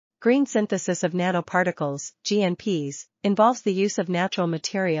Green synthesis of nanoparticles, GNPs, involves the use of natural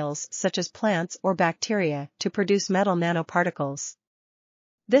materials such as plants or bacteria to produce metal nanoparticles.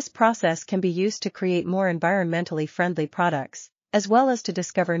 This process can be used to create more environmentally friendly products, as well as to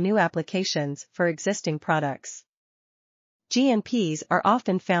discover new applications for existing products. GNPs are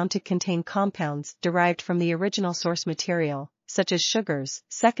often found to contain compounds derived from the original source material, such as sugars,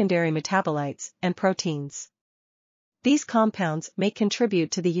 secondary metabolites, and proteins. These compounds may contribute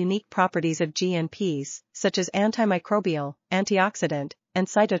to the unique properties of GNPs, such as antimicrobial, antioxidant, and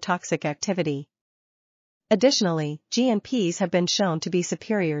cytotoxic activity. Additionally, GNPs have been shown to be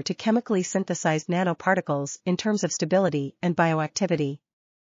superior to chemically synthesized nanoparticles in terms of stability and bioactivity.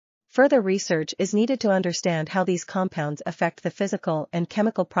 Further research is needed to understand how these compounds affect the physical and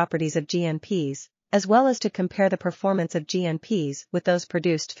chemical properties of GNPs, as well as to compare the performance of GNPs with those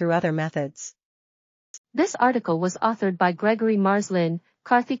produced through other methods. This article was authored by Gregory, Marslin,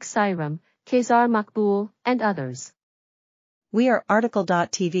 Karthik, Siram, Qaisar, Maqbool, and others. We are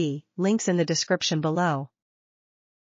RTCLTV, links in the description below.